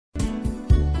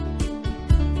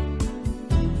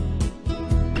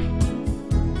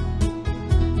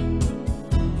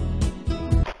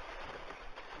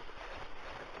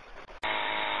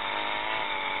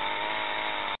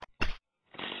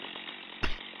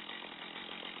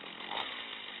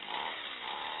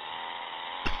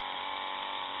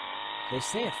They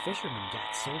say a fisherman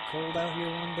got so cold out here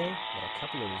one day that a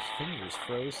couple of his fingers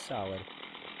froze solid.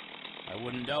 I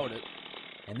wouldn't doubt it.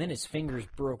 And then his fingers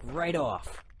broke right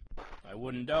off. I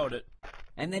wouldn't doubt it.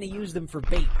 And then he used them for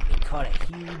bait and caught a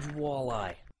huge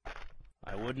walleye.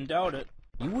 I wouldn't doubt it.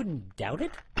 You wouldn't doubt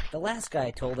it? The last guy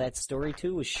I told that story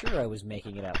to was sure I was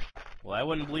making it up. Well, I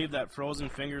wouldn't believe that frozen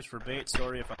fingers for bait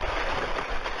story if I...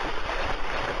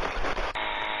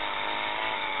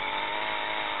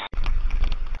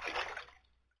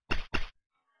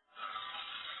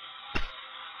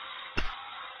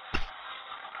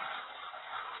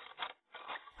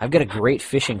 I've got a great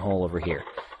fishing hole over here.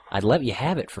 I'd let you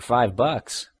have it for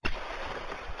 $5.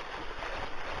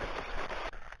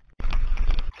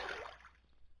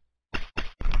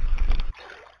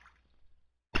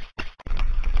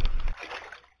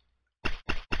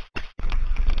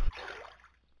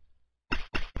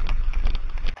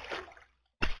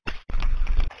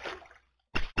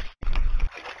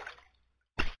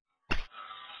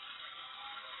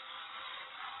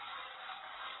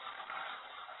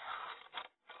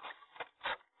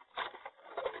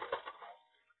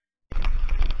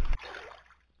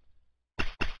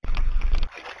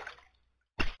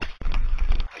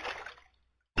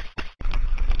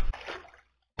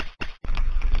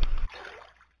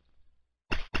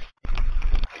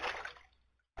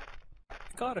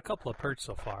 Caught a couple of perch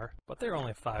so far, but they're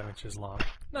only 5 inches long.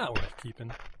 Not worth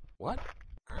keeping. What?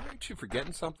 Aren't you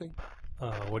forgetting something?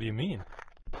 What do you mean?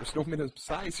 There's no minimum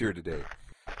size here today.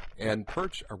 And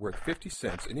perch are worth 50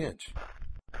 cents an inch.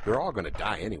 They're all going to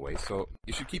die anyway, so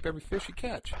you should keep every fish you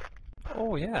catch.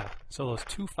 Oh yeah, so those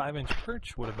 2 5-inch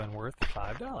perch would have been worth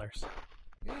 $5.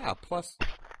 Yeah, plus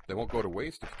they won't go to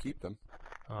waste if you keep them.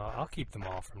 I'll keep them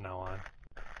all from now on.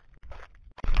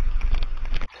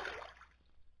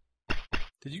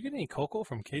 Did you get any cocoa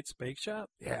from Kate's Bake Shop?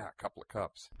 Yeah, a couple of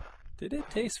cups. Did it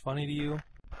taste funny to you?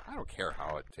 I don't care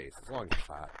how it tastes, as long as it's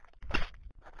hot.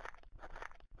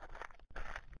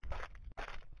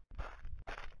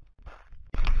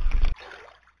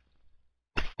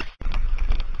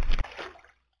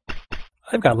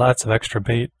 I've got lots of extra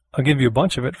bait. I'll give you a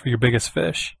bunch of it for your biggest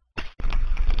fish.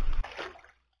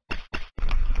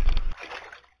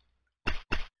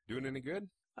 Doing any good?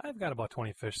 I've got about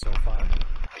 20 fish so far.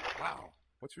 Wow.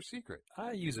 What's your secret?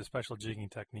 I use a special jigging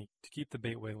technique to keep the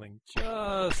bait wiggling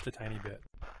just a tiny bit.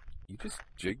 You just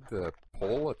jig the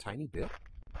pole a tiny bit?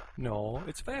 No,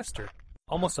 it's faster.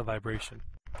 Almost a vibration.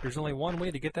 There's only one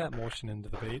way to get that motion into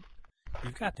the bait.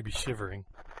 You've got to be shivering.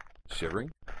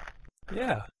 Shivering?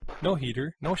 Yeah. No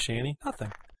heater, no shanty,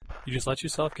 nothing. You just let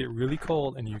yourself get really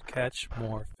cold and you catch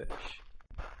more fish.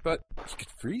 But you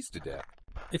could freeze to death.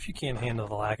 If you can't handle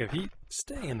the lack of heat,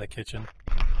 stay in the kitchen.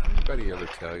 Anybody ever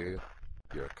tell you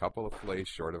you're a couple of fillets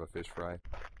short of a fish fry?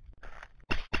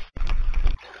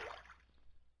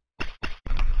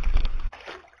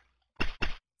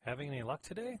 Having any luck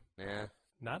today? Nah.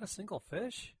 Not a single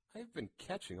fish? I've been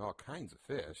catching all kinds of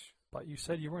fish. But you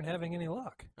said you weren't having any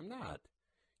luck. I'm not.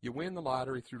 You win the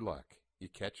lottery through luck. You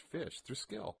catch fish through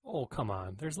skill. Oh, come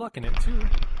on. There's luck in it, too.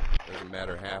 Doesn't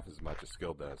matter half as much as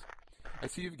skill does. I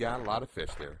see you've got a lot of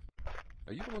fish there.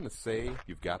 Are you willing to say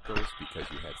you've got those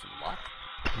because you had some luck?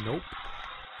 Nope.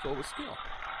 So it was skill.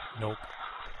 Nope.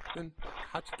 Then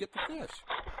how'd you get the fish?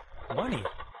 Money.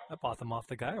 I bought them off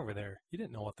the guy over there. He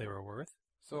didn't know what they were worth.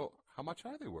 So how much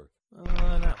are they worth?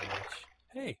 Not much.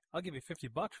 Hey, I'll give you $50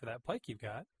 for that pike you've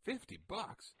got. $50?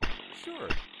 Sure.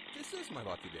 This is my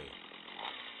lucky day.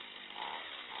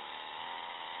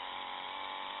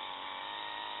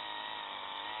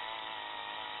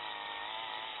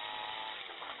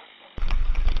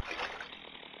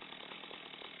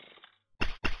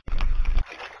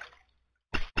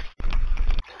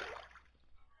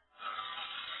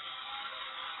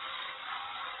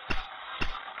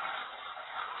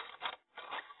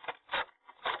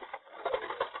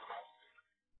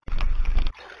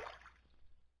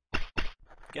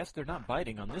 Guess they're not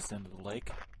biting on this end of the lake.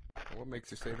 What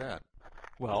makes you say that?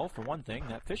 Well, for one thing,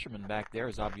 that fisherman back there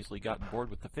has obviously gotten bored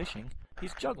with the fishing.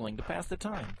 He's juggling to pass the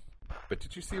time. But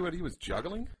did you see what he was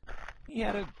juggling? He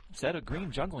had a set of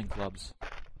green juggling clubs.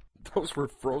 Those were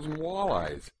frozen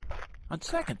walleyes. On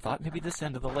second thought, maybe this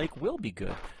end of the lake will be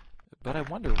good. But I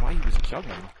wonder why he was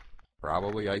juggling.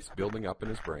 Probably ice building up in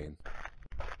his brain.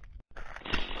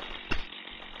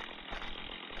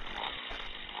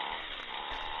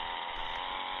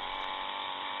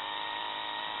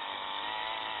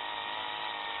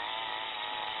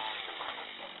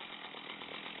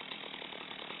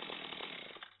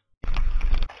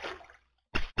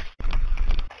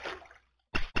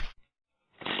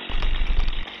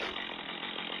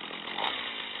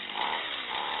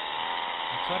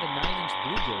 Caught a 9-inch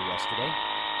bluegill yesterday.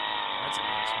 That's a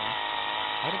nice one.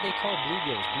 How did they call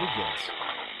bluegills bluegills?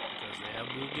 Because they have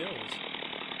blue gills.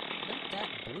 Not that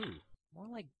blue. More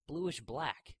like bluish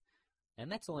black.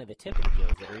 And that's only the tip of the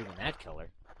gills that are even that color.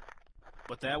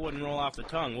 But that wouldn't roll off the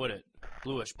tongue, would it?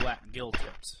 Bluish black gill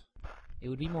tips. It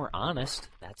would be more honest.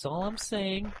 That's all I'm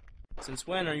saying. Since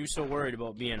when are you so worried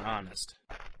about being honest?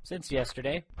 Since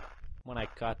yesterday, when I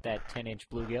caught that 10-inch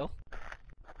bluegill.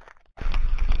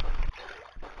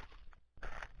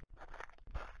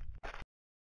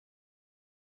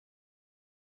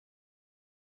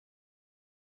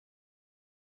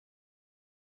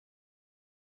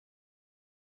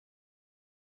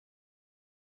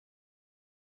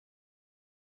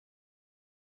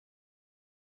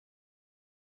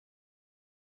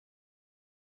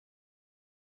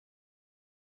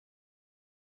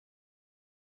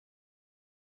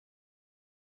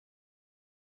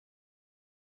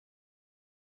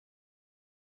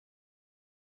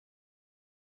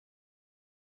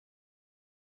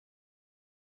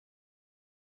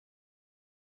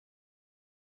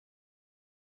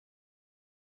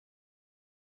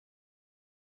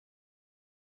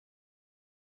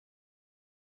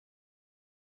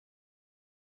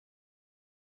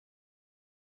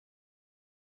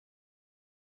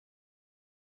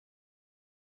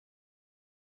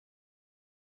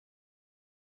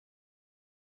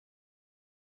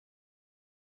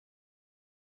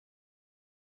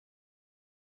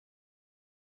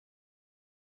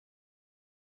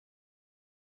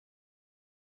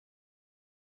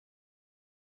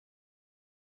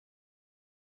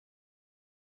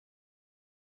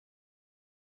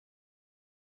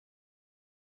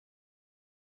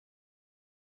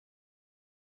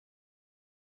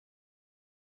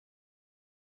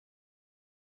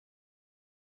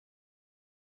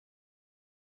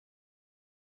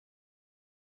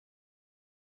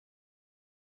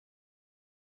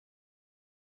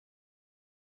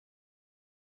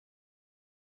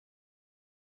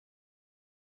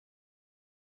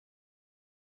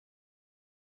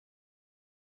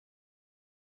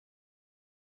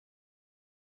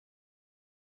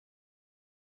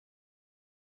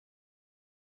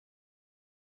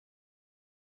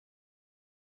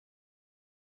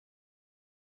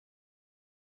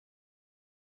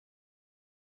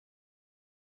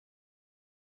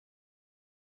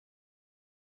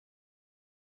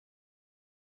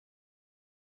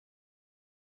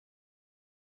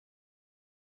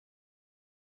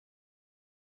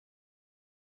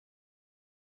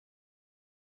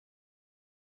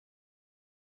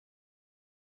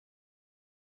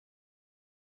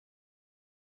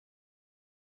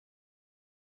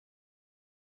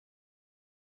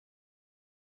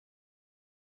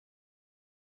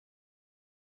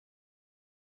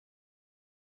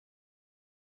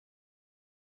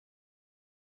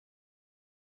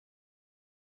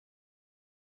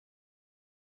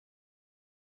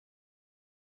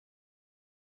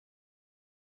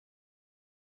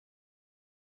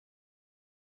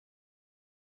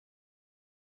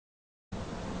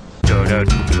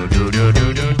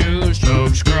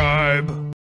 Subscribe.